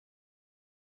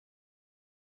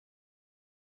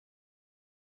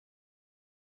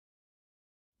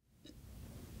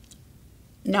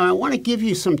Now I want to give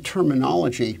you some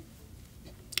terminology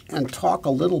and talk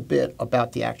a little bit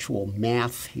about the actual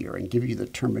math here and give you the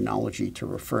terminology to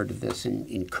refer to this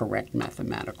in correct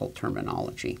mathematical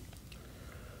terminology.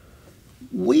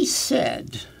 We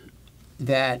said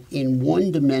that in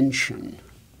one dimension,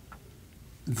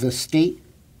 the state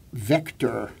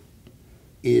vector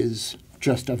is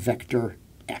just a vector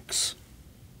x.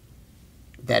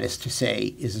 That is to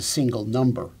say, is a single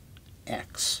number,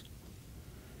 x.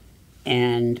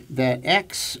 And that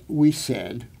x, we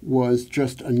said, was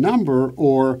just a number,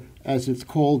 or as it's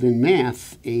called in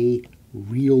math, a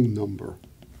real number.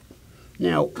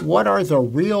 Now, what are the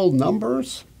real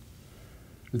numbers?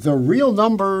 The real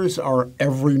numbers are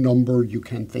every number you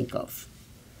can think of.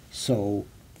 So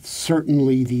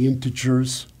certainly the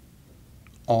integers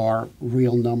are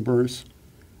real numbers.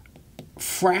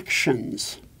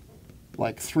 Fractions,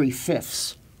 like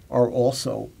 3/5, are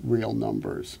also real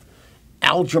numbers.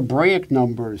 Algebraic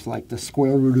numbers, like the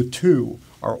square root of 2,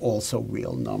 are also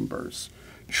real numbers.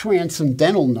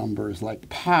 Transcendental numbers, like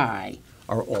pi,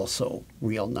 are also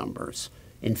real numbers.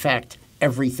 In fact,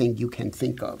 everything you can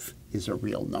think of is a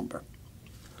real number.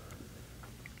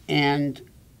 And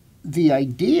the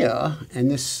idea, and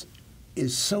this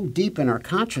is so deep in our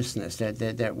consciousness that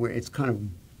it's kind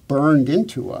of burned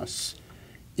into us,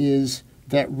 is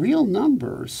that real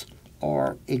numbers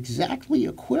are exactly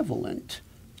equivalent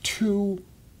to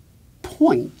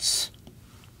points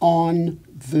on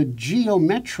the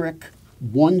geometric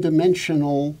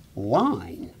one-dimensional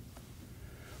line.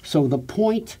 So the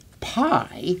point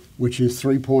pi, which is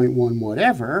 3.1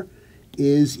 whatever,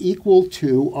 is equal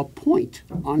to a point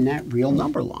on that real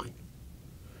number line.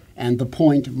 And the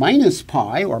point minus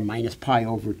pi, or minus pi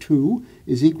over 2,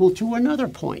 is equal to another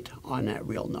point on that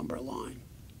real number line.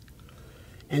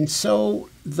 And so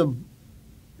the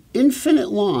infinite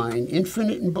line,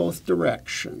 infinite in both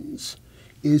directions,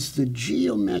 is the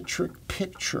geometric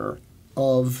picture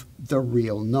of the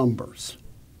real numbers.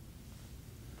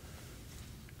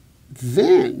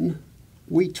 Then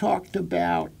we talked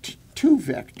about two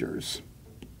vectors,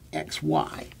 x,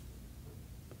 y,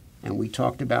 and we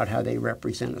talked about how they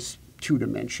represent a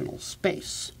two-dimensional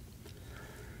space.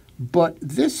 But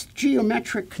this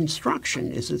geometric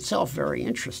construction is itself very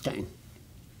interesting.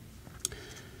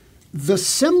 The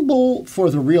symbol for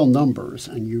the real numbers,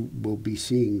 and you will be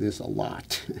seeing this a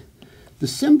lot, the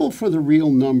symbol for the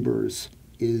real numbers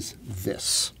is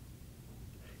this.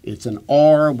 It's an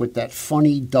R with that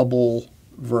funny double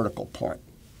vertical part.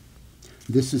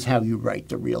 This is how you write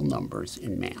the real numbers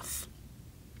in math.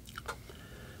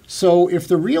 So if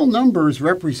the real numbers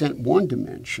represent one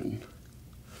dimension,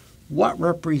 what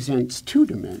represents two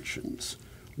dimensions?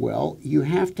 Well, you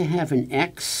have to have an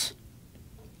x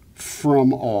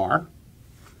from R,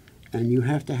 and you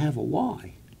have to have a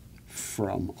y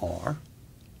from R.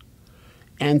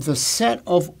 And the set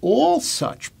of all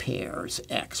such pairs,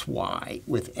 x, y,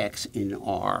 with x in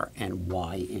R and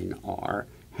y in R,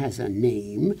 has a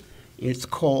name. It's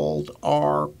called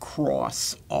R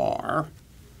cross R,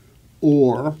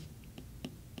 or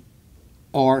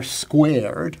R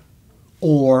squared,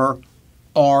 or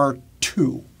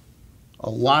R2.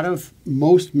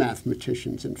 Most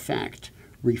mathematicians, in fact,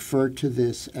 refer to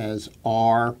this as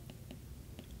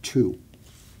R2.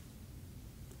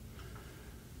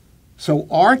 So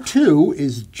R2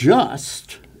 is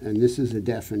just, and this is a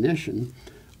definition,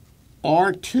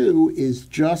 R2 is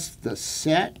just the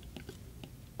set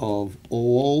of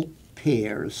all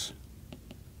pairs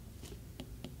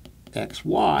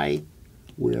xy,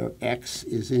 where x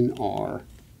is in R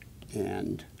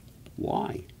and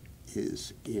y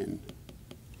is in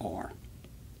R.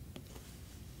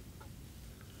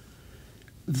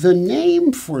 The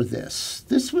name for this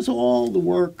was all the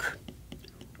work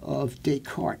of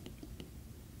Descartes.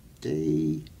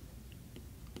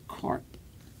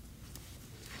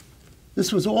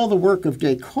 This was all the work of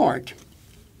Descartes,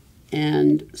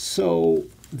 and so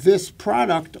this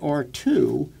product,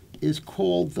 R2, is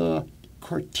called the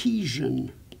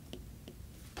Cartesian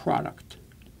product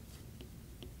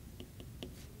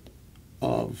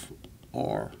of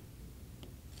R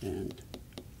and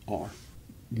R.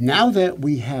 Now that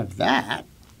we have that,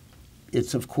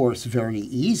 it's of course very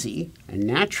easy and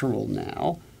natural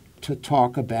now to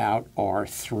talk about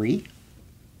R3.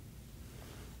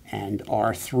 And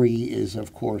R3 is,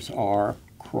 of course, R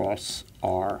cross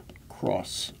R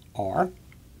cross R,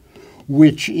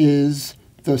 which is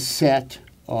the set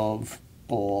of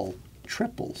all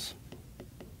triples,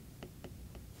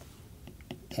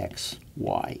 x,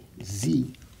 y,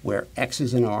 z, where x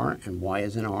is in R and y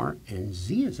is in R and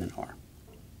z is in R.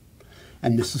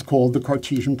 And this is called the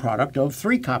Cartesian product of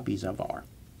three copies of R.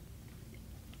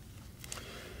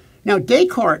 Now,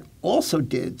 Descartes also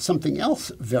did something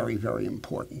else very, very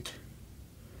important.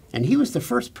 And he was the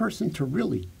first person to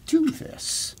really do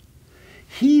this.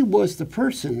 He was the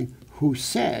person who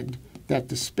said that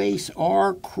the space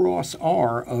R cross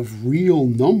R of real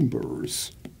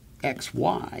numbers, x,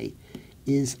 y,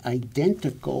 is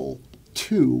identical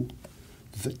to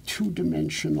the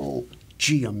two-dimensional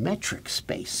geometric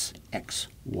space x,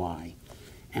 y.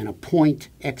 And a point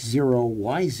x0,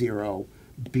 y0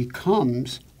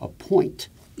 becomes a point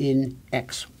in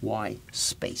xy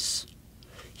space.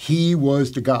 He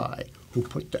was the guy who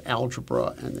put the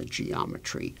algebra and the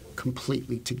geometry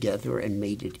completely together and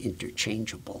made it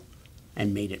interchangeable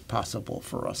and made it possible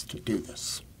for us to do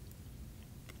this.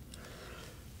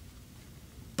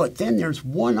 But then there's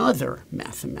one other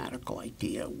mathematical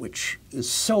idea which is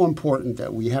so important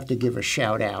that we have to give a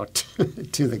shout out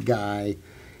to the guy,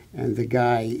 and the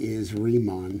guy is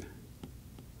Riemann.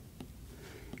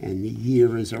 And the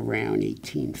year is around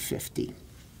 1850.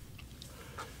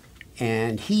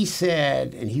 And he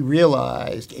said, and he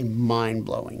realized a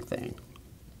mind-blowing thing.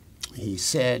 He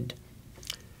said,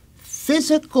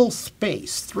 physical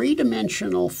space,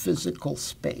 three-dimensional physical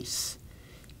space,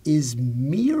 is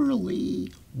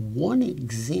merely one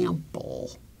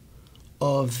example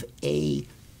of a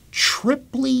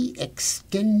triply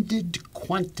extended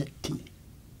quantity.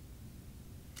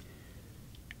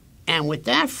 And with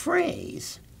that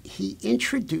phrase, he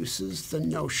introduces the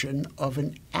notion of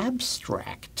an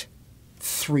abstract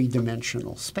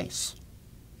three-dimensional space.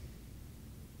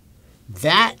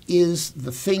 That is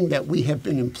the thing that we have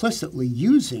been implicitly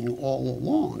using all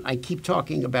along. I keep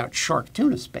talking about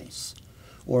shark-tuna space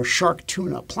or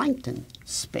shark-tuna plankton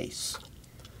space.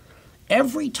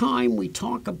 Every time we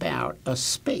talk about a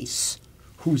space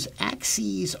whose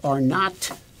axes are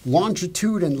not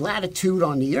longitude and latitude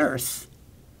on the Earth,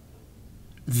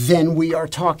 then we are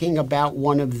talking about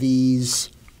one of these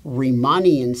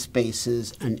Riemannian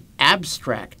spaces, an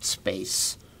abstract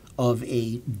space of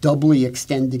a doubly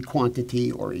extended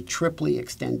quantity or a triply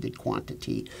extended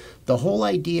quantity. The whole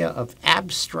idea of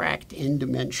abstract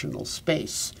n-dimensional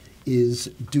space is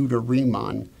due to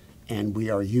Riemann, and we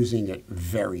are using it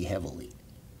very heavily.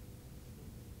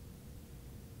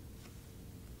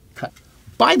 Okay.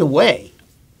 By the way,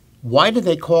 why do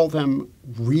they call them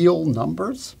real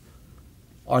numbers?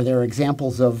 Are there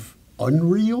examples of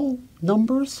unreal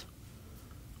numbers?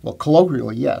 Well,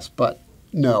 colloquially, yes, but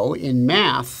no. In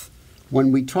math,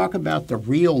 when we talk about the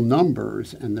real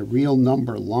numbers and the real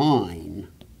number line,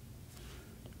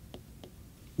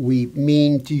 we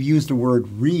mean to use the word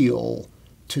real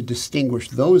to distinguish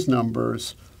those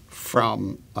numbers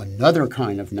from another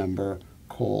kind of number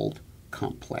called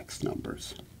complex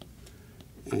numbers.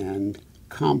 And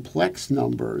complex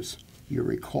numbers, you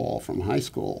recall from high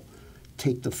school,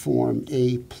 take the form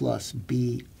a plus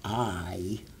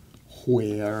bi,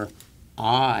 where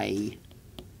I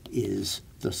is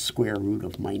the square root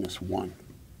of -1.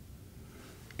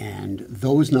 And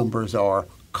those numbers are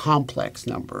complex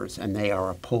numbers, and they are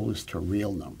opposed to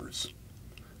real numbers.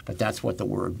 But that's what the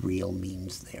word real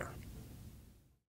means there.